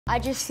I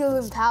just feel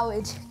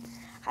empowered.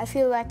 I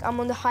feel like I'm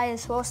on the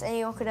highest horse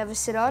anyone could ever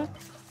sit on.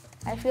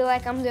 I feel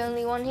like I'm the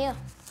only one here.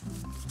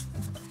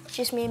 It's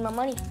just me and my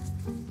money.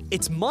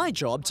 It's my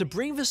job to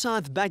bring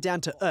Vasanth back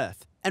down to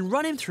earth and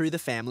run him through the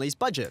family's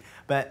budget.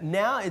 But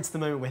now it's the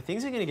moment where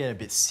things are going to get a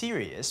bit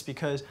serious,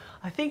 because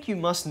I think you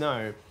must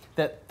know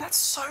that that's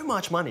so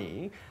much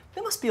money.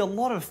 There must be a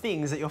lot of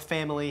things that your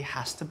family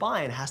has to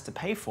buy and has to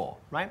pay for,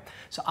 right?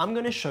 So I'm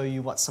going to show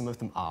you what some of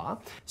them are.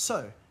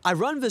 So I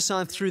run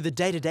Vasanth through the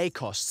day-to-day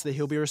costs that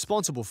he'll be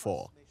responsible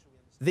for.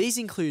 These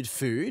include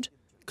food,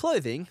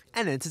 clothing,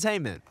 and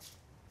entertainment.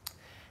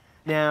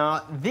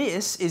 now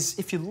this is,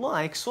 if you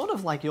like, sort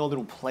of like your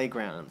little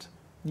playground.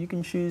 You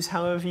can choose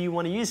however you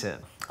want to use it.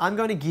 I'm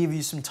going to give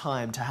you some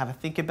time to have a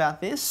think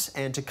about this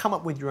and to come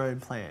up with your own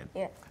plan.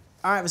 Yeah.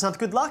 All right, Vasanth,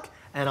 good luck,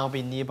 and I'll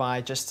be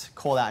nearby. Just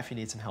call out if you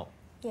need some help.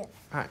 Yeah.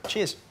 All right,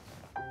 cheers.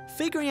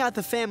 Figuring out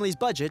the family's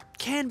budget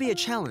can be a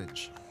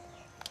challenge.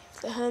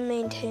 The home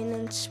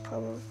maintenance,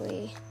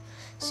 probably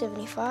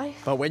 75.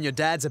 But when your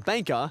dad's a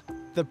banker,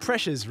 the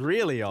pressure's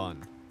really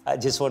on. I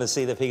just want to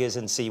see the figures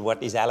and see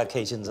what his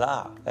allocations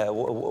are,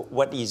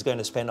 what he's going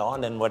to spend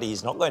on and what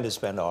he's not going to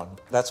spend on.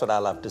 That's what I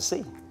love to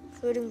see.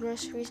 Food and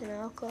groceries and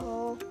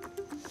alcohol,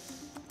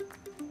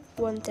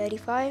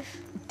 135.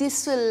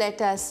 This will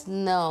let us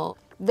know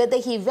whether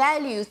he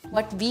values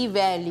what we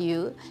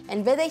value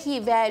and whether he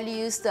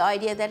values the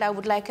idea that I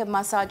would like a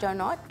massage or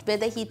not,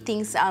 whether he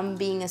thinks I'm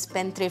being a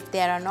spendthrift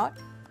there or not.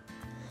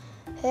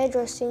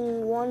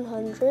 Hairdressing,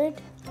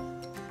 100.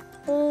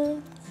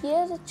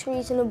 Yeah, that's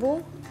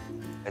reasonable.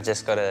 I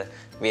just gotta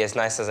be as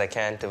nice as I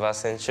can to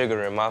Vasanth,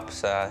 sugar him up,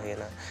 so, you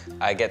know,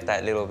 I get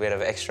that little bit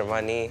of extra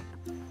money.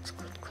 That's a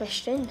good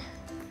question.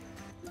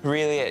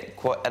 Really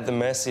at the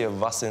mercy of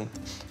Vasanth,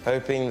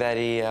 hoping that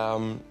he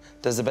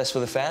does the best for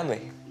the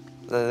family.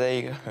 So there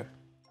you go.